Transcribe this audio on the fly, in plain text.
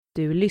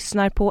Du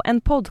lyssnar på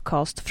en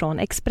podcast från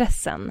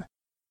Expressen.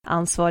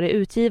 Ansvarig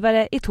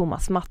utgivare är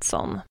Thomas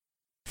Mattsson.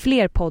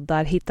 Fler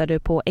poddar hittar du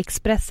på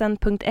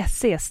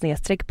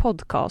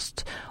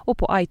expressen.se/podcast och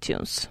på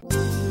iTunes.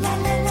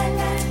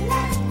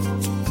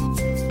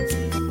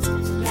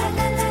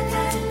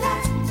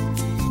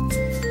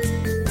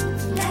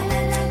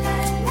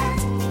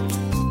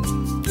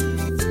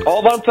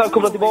 Ja, varmt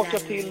välkomna tillbaka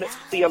till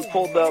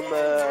Spelpodden.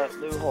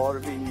 Nu har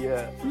vi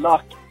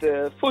lagt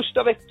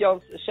första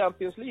veckans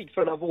Champions League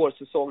för den här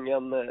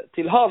vårsäsongen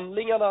till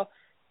handlingarna.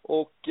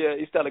 Och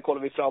istället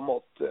kollar vi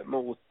framåt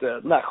mot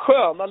den här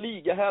sköna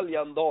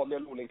ligahelgen,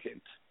 Daniel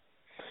Olenklint.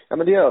 Ja,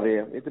 men det gör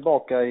vi. Vi är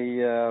tillbaka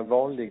i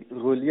vanlig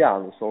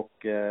rullians och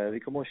vi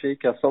kommer att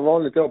kika som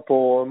vanligt då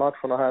på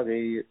matcherna här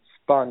i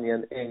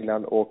Spanien,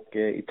 England och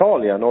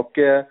Italien. Och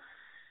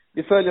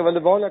vi följer väl det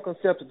vanliga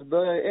konceptet att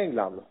börja i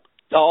England.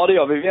 Ja, det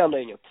gör vi. Vi ändrar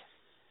inget.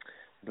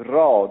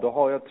 Bra, då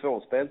har jag 2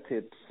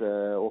 speltips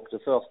och det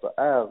första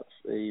är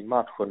i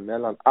matchen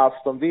mellan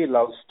Aston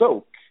Villa och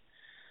Stoke.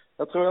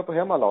 Jag tror jag på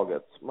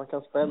hemmalaget. Man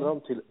kan spela dem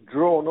till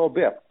draw no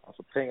bet.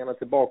 Alltså pengarna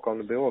tillbaka om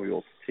det blir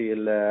avgjort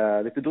till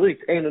lite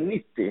drygt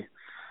 1,90.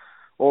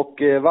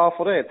 Och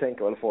varför det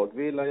tänker väl folk.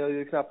 Villa gör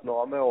ju knappt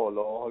några mål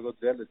och har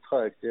gått väldigt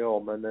trögt i år.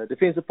 Men det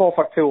finns ett par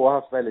faktorer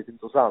här som är lite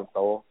intressanta.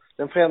 Och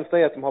den främsta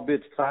är att de har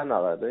bytt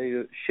tränare. Det är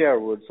ju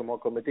Sherwood som har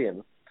kommit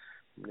in.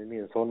 Ni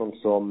minns honom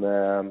som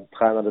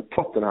tränade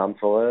Tottenham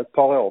för ett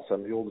par år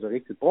sedan. Gjorde det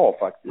riktigt bra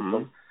faktiskt.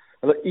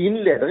 Eller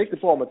inledde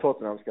riktigt bra med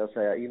Tottenham ska jag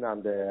säga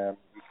innan det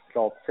gick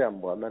klart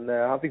sämre. Men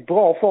han fick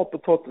bra fart på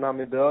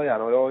Tottenham i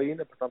början och jag är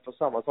inne på att han får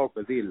samma sak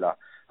med Villa.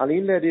 Han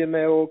inledde ju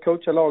med att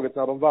coacha laget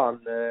när de vann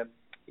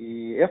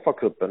i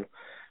FA-cupen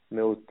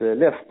mot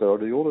Leicester och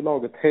då gjorde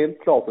laget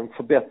helt klart en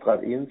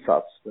förbättrad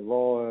insats. Det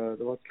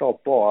var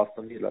klart bra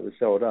Aston Villa vi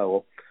såg där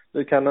och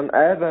nu kan han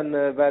även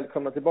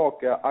välkomna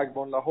tillbaka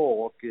Agbon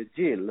Lahore och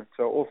Gill,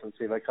 2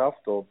 offensiva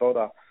krafter.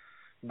 Båda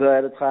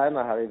började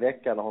träna här i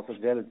veckan och har sett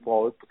väldigt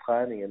bra ut på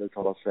träningen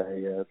uttalar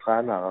sig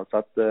tränaren. Så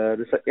att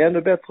det ser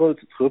ännu bättre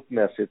ut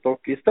truppmässigt.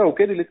 Och i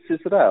Stoke är det lite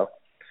sådär.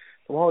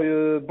 De har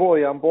ju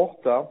Bojan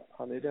borta.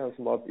 Han är den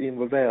som har varit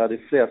involverad i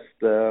flest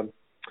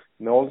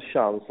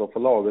målchanser för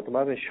laget. De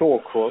har även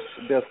Shawcross,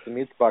 bästa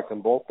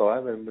mittbacken borta och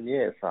även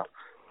Muniesa,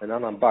 en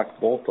annan back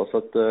borta. Så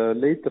att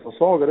lite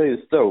försvagade är ju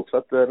Stoke. Så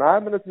att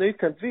nej, men ett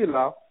nytänt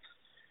Villa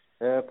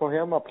på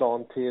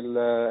hemmaplan till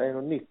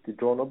 1,90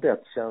 draw no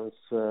bet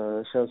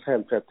känns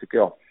helt rätt tycker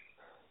jag.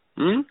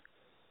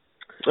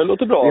 Det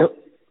låter bra.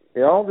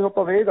 Ja, vi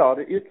hoppar vidare.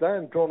 Det är ytterligare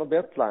en draw no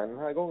bet line. Den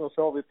här gången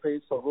så har vi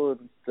priser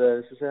runt,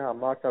 så säga här,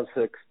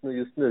 marknadshögst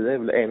just nu är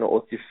väl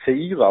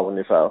 1,84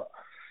 ungefär.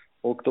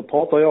 Och då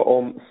pratar jag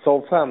om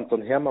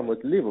Southampton hemma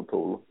mot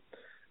Liverpool.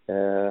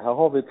 Här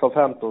har vi ett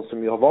Southampton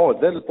som ju har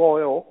varit väldigt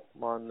bra i år.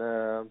 Man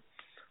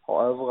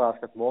har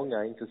överraskat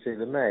många,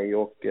 inklusive mig.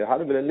 Och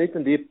hade väl en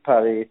liten dipp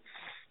här i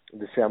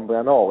december,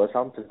 januari.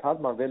 Samtidigt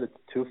hade man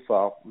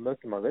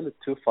mötte man väldigt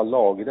tuffa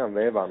lag i den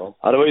vevan.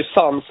 Ja, det var ju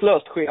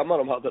sanslöst schema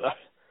de hade där.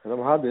 De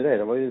hade ju det.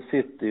 Det var ju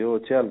City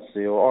och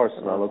Chelsea och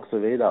Arsenal och så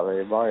vidare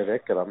i varje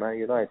vecka där.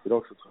 Med United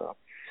också tror jag.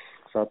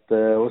 Så att,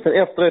 och sen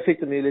efter det fick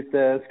de ju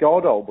lite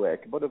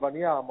skadeavbräck. Både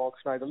Wanyama och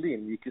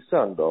Schneiderlin gick ju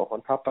sönder.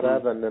 Han tappade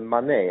även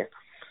Mané.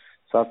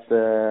 Så att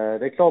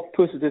det är klart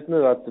positivt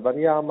nu att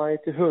Wanyama är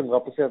till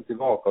 100%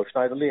 tillbaka och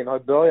Schneiderlin har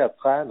ju börjat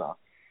träna.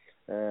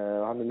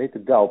 Han är lite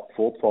doubt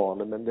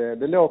fortfarande men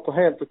det låter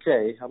helt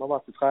okej. Han har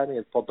varit i träning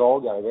ett par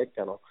dagar i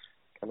veckan och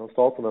kan de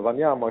starta med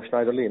Wanyama och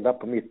Schneiderlin där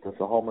på mitten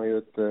så har man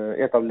ju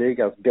ett av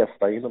ligans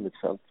bästa inom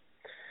mitt fält.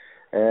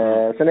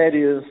 Sen är det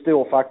ju en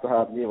stor faktor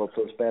här att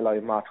Liverpool spelar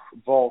i match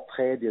var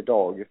tredje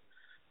dag.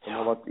 De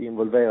har varit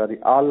involverade i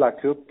alla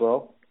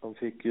kupper. De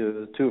fick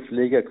ju tuff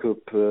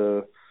ligacup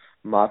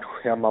match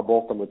hemma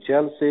borta mot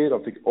Chelsea.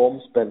 De fick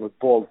omspel mot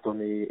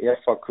Bolton i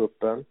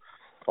FA-cupen.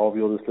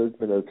 Avgjorde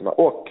slutminuterna.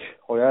 Och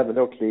har ju även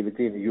då klivit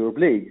in i Europe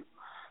League.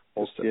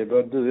 Och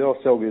både du och jag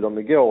såg ju dem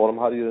igår. Och de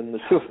hade ju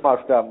en tuff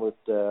match där mot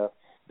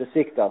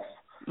Besiktas.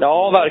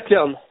 Ja,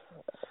 verkligen.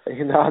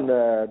 Innan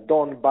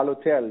Don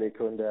Balotelli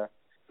kunde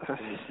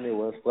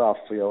sno en straff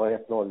och göra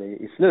 1-0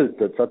 i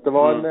slutet. Så att det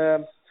var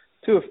en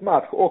tuff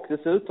match. Och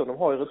dessutom, de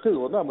har ju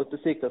returen där mot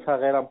Besiktas här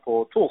redan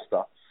på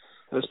torsdag.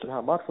 Just den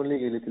här matchen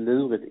ligger lite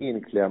lurigt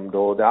inklämd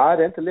och det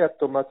är inte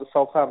lätt att möta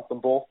Southampton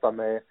borta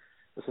med ett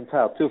sånt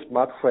här tufft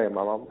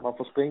matchschema. Man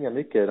får springa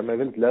mycket. De är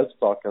väldigt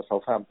löpstarka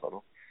Southampton.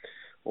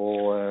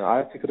 Och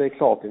jag tycker det är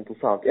klart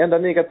intressant. Enda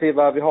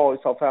negativa vi har i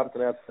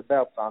Southampton är att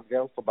Bertrand,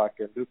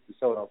 vänsterbacken, duktig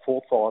sådan,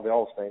 fortfarande är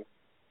avstängd.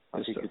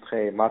 Han fick ju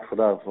 3 matcher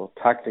där för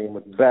tackling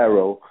mot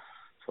Barrow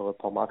för ett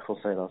par matcher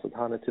sedan. Så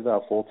han är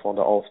tyvärr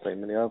fortfarande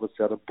avstängd. Men i övrigt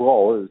ser det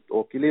bra ut.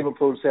 Och i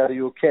Liverpool ser det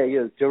ju okej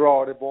ut.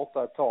 Gerrard är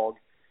borta ett tag.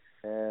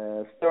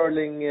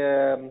 Sterling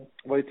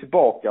var ju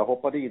tillbaka,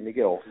 hoppade in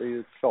igår. Det är ju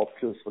ett klart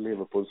plus för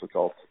Liverpool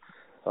såklart.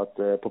 Så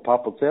att på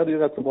pappret ser det ju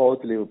rätt så bra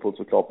ut i Liverpool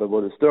såklart med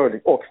både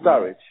Sterling och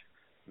Sturridge.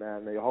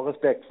 Men jag har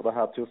respekt för det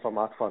här tuffa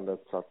matchandet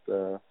så att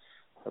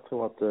jag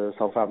tror att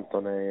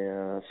Southampton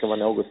ska vara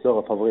något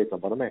större favorit än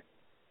vad de är.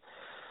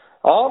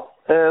 Ja,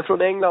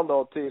 från England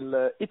då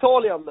till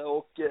Italien,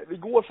 och vi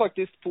går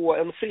faktiskt på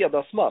en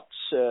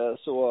fredagsmatch,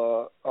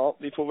 så ja,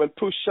 vi får väl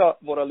pusha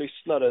våra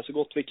lyssnare så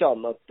gott vi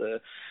kan att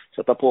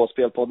sätta på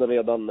Spelpodden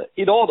redan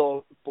idag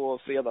då på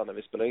fredag när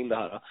vi spelar in det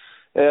här.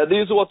 Det är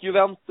ju så att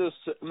Juventus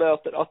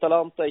möter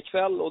Atalanta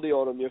ikväll, och det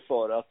gör de ju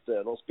för att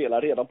de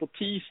spelar redan på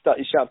tisdag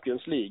i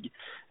Champions League.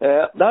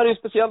 Det här är en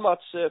speciell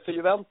match för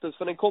Juventus,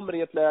 för den kommer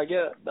i ett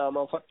läge där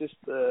man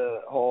faktiskt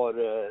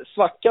har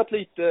svackat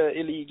lite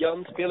i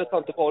ligan. Spelet har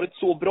inte varit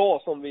så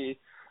bra som vi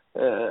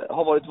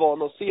har varit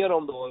vana att se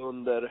dem då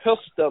under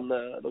hösten.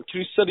 De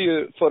kryssade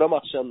ju förra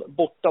matchen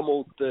borta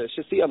mot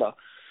Cesena.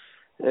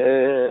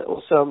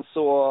 Och sen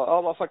så,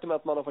 ja, man faktum är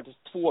att man har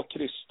faktiskt 2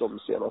 kryss de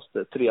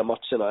senaste 3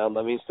 matcherna,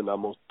 ända vinsten där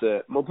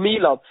mot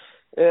Milan.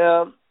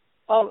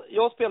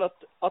 Jag har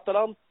spelat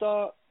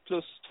Atalanta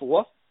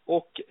 +2,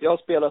 och jag har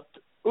spelat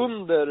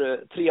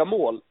under 3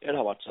 mål i den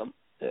här matchen.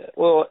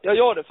 Och jag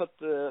gör det för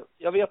att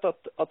jag vet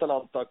att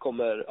Atalanta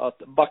kommer att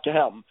backa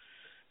hem.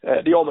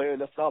 Det gör man ju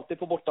nästan alltid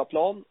på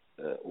bortaplan,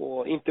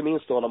 och inte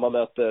minst då när man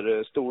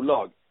möter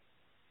storlag.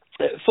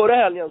 Förra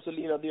helgen så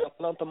lirade ju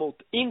Atalanta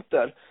mot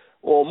Inter,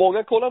 och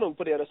många kollar nog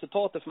på det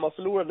resultatet, för man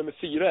förlorade med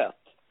 4-1.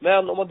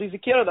 Men om man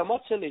dissekerar den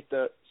matchen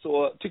lite,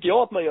 så tycker jag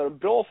att man gör en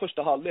bra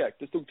första halvlek.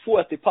 Det stod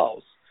 2-1 i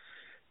paus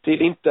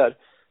till Inter.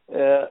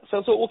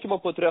 Sen så åker man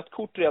på ett rött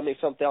kort redan i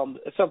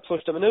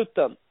 51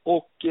 minuten,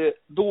 och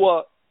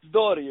då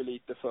dör det ju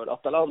lite för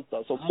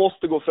Atalanta som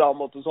måste gå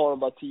framåt, och så har de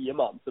bara 10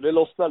 man. Så det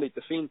lossnar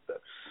lite för Inter.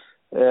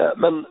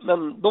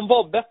 Men de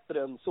var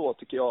bättre än så,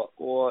 tycker jag.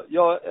 Och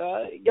jag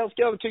är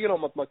ganska övertygad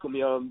om att man kommer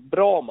göra en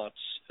bra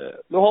match.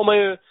 Nu har man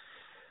ju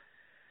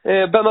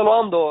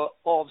Benaloando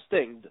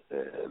avstängd,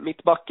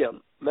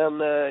 mittbacken. Men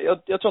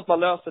jag tror att man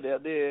löser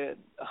det.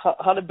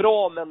 Han är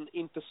bra, men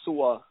inte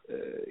så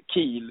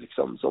key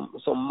liksom,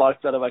 som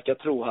marknaden verkar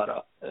tro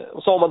här.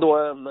 Och så har man då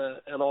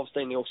en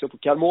avstängning också på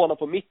Carmona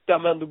på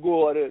mitten, men då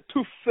går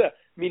Tuffe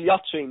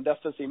Migliaccio in,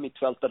 defensiv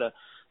mittfältare,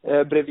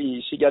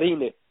 bredvid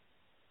Cigarini.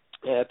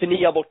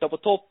 Penia borta på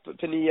topp,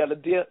 Penia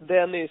eller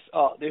Dennis,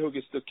 det är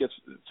huggestucket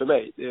för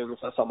mig. Det är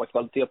ungefär samma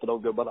kvalitet på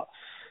de gubbarna.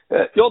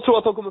 Jag tror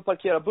att de kommer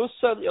parkera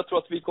bussen. Jag tror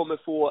att vi kommer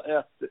få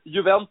ett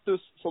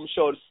Juventus som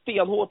kör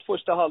stenhårt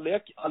första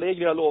halvlek.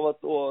 Allegri har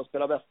lovat att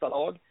spela bästa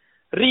lag.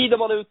 Rider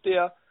man ut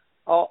det,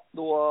 ja,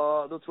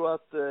 då tror jag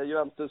att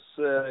Juventus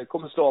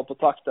kommer slå av på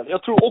takten.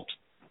 Jag tror också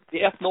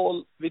vid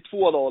 1-0, vid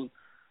 2-0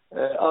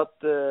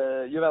 att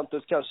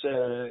Juventus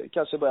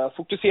kanske börjar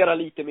fokusera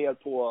lite mer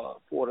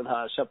på den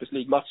här Champions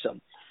League-matchen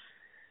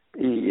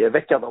i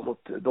veckan då,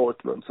 mot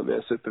Dortmund, som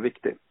är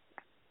superviktig.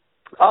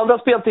 Andra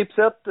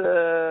speltipset,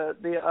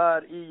 det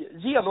är i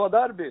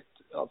Genoa-derbyt,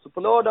 alltså på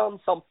lördagen,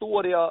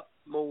 Sampdoria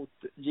mot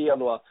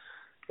Genoa.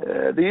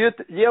 Det är ju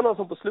ett Genoa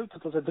som på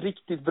slutet har sett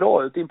riktigt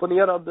bra ut.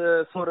 Imponerad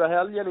förra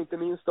helgen, inte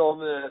minst av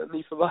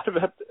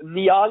nyförvärvet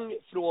Niang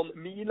från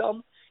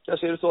Milan.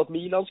 Kanske är det så att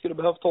Milan skulle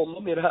behövt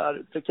honom i det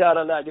här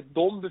prekära läget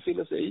de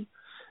befinner sig i.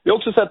 Vi har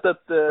också sett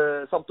ett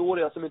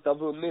Sampdoria som inte har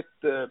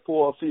vunnit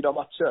på 4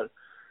 matcher.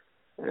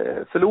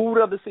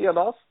 Förlorade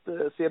senast,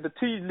 ser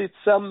betydligt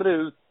sämre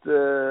ut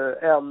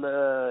än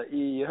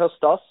i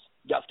höstas.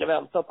 Ganska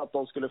väntat att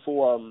de skulle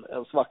få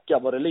en svacka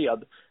vad det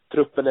led.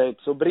 Truppen är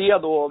inte så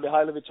bred, och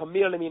Mihailovic har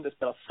mer eller mindre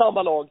spelat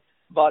samma lag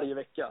varje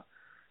vecka.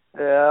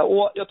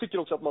 Och jag tycker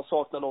också att man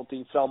saknar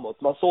någonting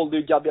framåt. Man sålde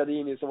ju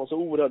Gabbiadini som var så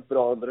oerhört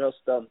bra under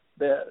hösten.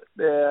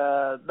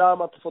 Där har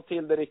man inte fått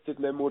till det riktigt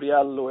med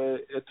Muriel och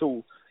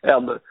Eto'o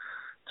ännu.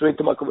 Tror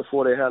inte man kommer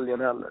få det i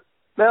helgen heller.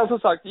 Men som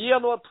sagt,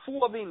 Genoa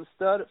 2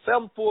 vinster,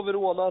 5-2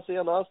 Verona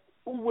senast.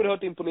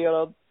 Oerhört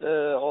imponerad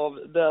av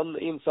den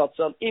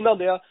insatsen. Innan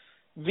det,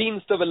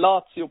 vinst över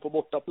Lazio på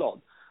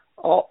bortaplan.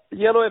 Ja,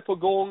 Genoa är på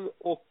gång,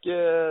 och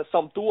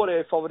Sampdoria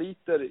är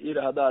favoriter i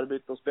det här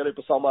derbyt. De spelar ju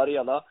på samma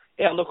arena.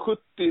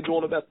 1,70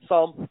 Drono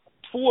Betsam.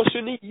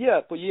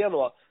 2,29 på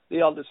Genoa. Det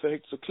är alldeles för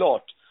högt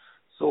såklart.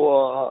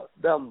 Så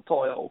den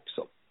tar jag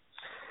också.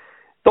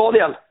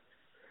 Daniel?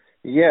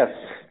 Yes,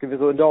 ska vi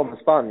runda om med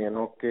Spanien,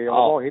 och jag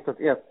har bara hittat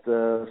ett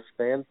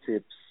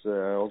speltips,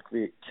 och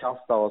vi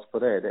kastar oss på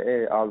det. Det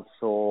är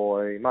alltså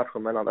i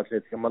matchen mellan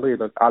Atletico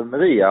Madrid och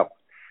Almeria,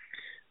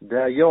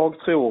 där jag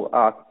tror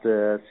att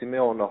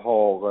Simeone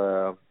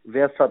har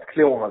vässat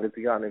klorna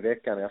lite grann i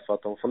veckan efter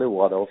att de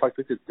förlorade och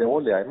faktiskt lite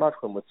dåliga i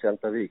matchen mot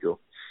Celta Vigo.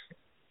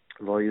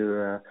 Det var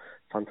ju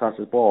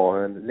fantastiskt bra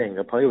en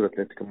längre period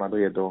Atletico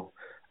Madrid, och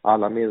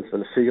alla minns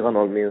väl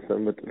 4-0 minns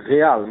mot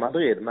Real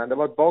Madrid, men det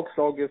var ett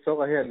bakslag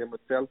förra helgen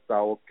mot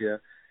Celta, och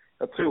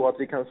jag tror att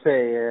vi kan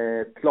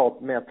se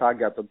klart mer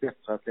taggat och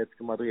bättre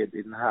Atletico Madrid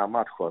i den här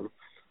matchen.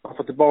 Man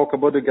får tillbaka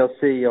både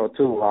Garcia och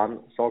Turan,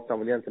 saknar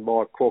väl egentligen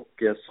bara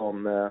Koke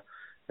som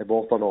är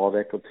borta några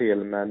veckor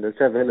till, men det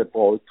ser väldigt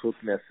bra ut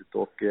truppmässigt,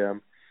 och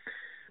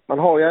man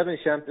har ju även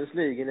Champions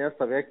League i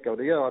nästa vecka, och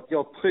det gör att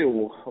jag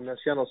tror, om jag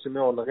känner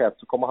Simeone rätt,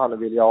 så kommer han att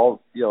vilja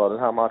avgöra den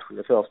här matchen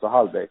i första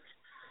halvlek.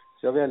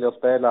 Så jag väljer att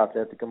spela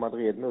Atletico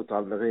Madrid mot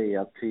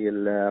Almeria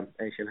till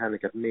Asian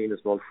Handicap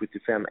minus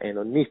 0,75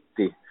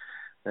 1,90.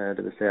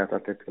 Det vill säga att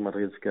Atletico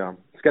Madrid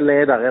ska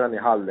leda redan i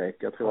halvlek.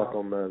 Jag tror att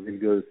de vill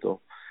gå ut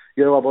och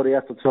göra både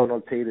 1 och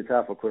 2-0 tidigt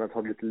här för att kunna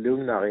ta det lite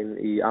lugnare in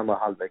i andra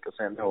halvlek och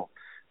sen då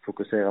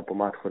fokusera på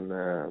matchen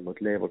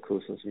mot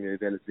Leverkusen som ju är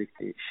väldigt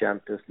viktig i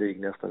Champions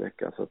League nästa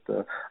vecka. Så att,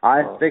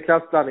 det är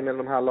klassblandning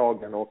mellan de här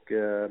lagen och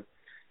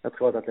jag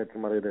tror att Atletico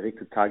Madrid är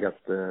riktigt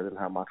taggat den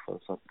här matchen.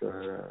 Så att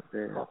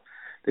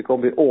det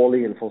kommer bli all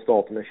in från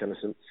starten, det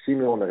känner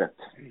Simeone rätt.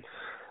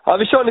 Ja,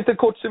 vi kör en lite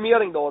kort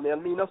summering,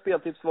 Daniel. Mina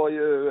speltips var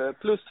ju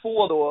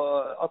 +2 då,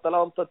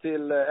 Atalanta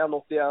till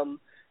 1,81.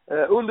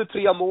 Under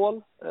 3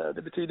 mål.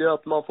 Det betyder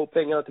att man får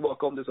pengarna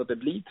tillbaka om det så att det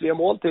blir 3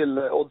 mål till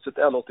oddset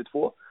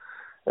 1,82.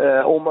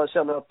 Om man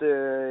känner att det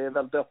är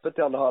väldigt öppet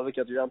i andra halvlek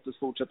att Juventus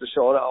fortsätter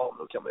köra,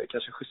 då kan man ju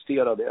kanske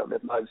justera det med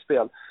ett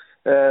livespel.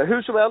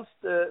 Hur som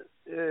helst,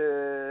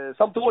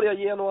 Sampdoria,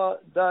 Genoa,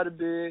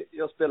 derby.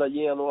 Jag spelar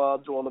Genoa,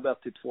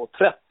 Dronobet till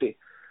 2,30.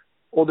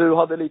 Och du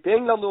hade lite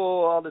England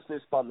och alldeles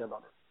nyss Spanien, va?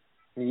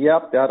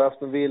 Ja, jag hade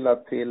Aston Villa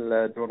till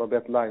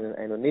Dronobet-linen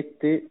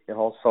 1,90. Jag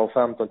har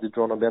Southampton till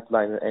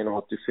Dronobet-linen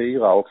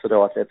 1,84. Också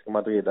då Atletico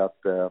Madrid att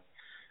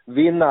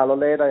vinna eller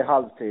leda i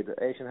halvtid.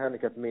 Asian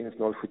Handicap minus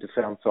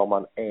 0,75 får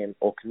man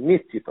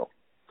 1,90 på.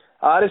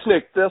 Ja, det är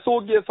snyggt. Jag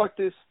såg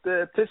faktiskt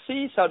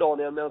precis här,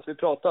 Daniel, medan vi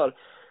pratar,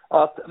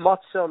 att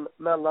matchen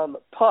mellan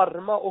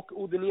Parma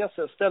och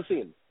Udinese ställs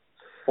in.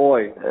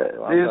 Oj, det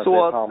är ju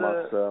så att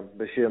Parmas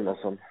bekymmer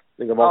som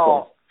ligger bakom.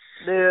 Ja,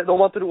 de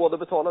har inte råd att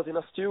betala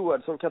sina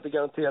stewards som kan inte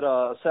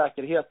garantera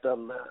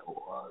säkerheten.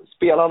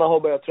 Spelarna har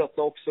börjat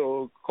tröttna också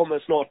och kommer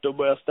snart att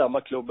börja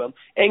stämma klubben.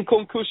 En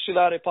konkurs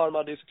där i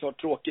Parma, det är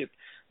såklart tråkigt.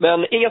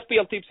 Men inga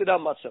speltips i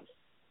den matchen.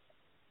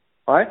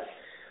 Nej.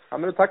 Ja,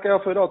 men då tackar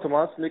jag för idag,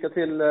 Thomas. Lycka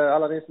till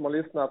alla ni som har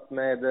lyssnat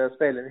med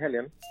spelen i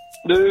helgen.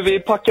 Du, vi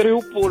packar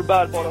ihop vår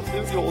bärbara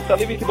studio och sen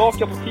är vi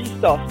tillbaka på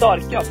tisdag.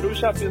 Starka, för då är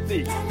Champions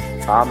League.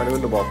 Ja, men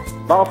underbart.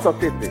 Barca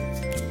City.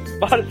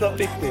 Barca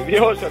City, vi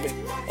hörs hörni.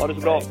 Ha det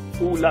så bra.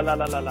 Oh la la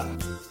la la la.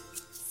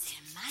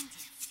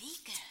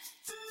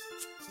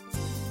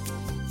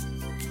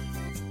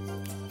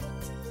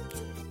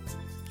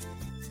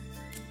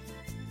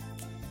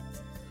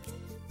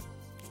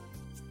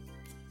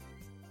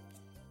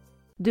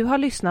 Du har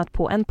lyssnat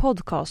på en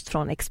podcast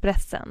från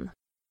Expressen.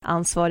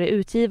 Ansvarig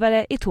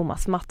utgivare är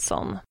Thomas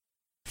Mattsson.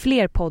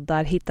 Fler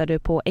poddar hittar du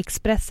på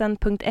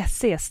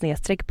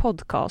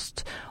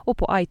expressen.se/podcast och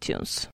på iTunes.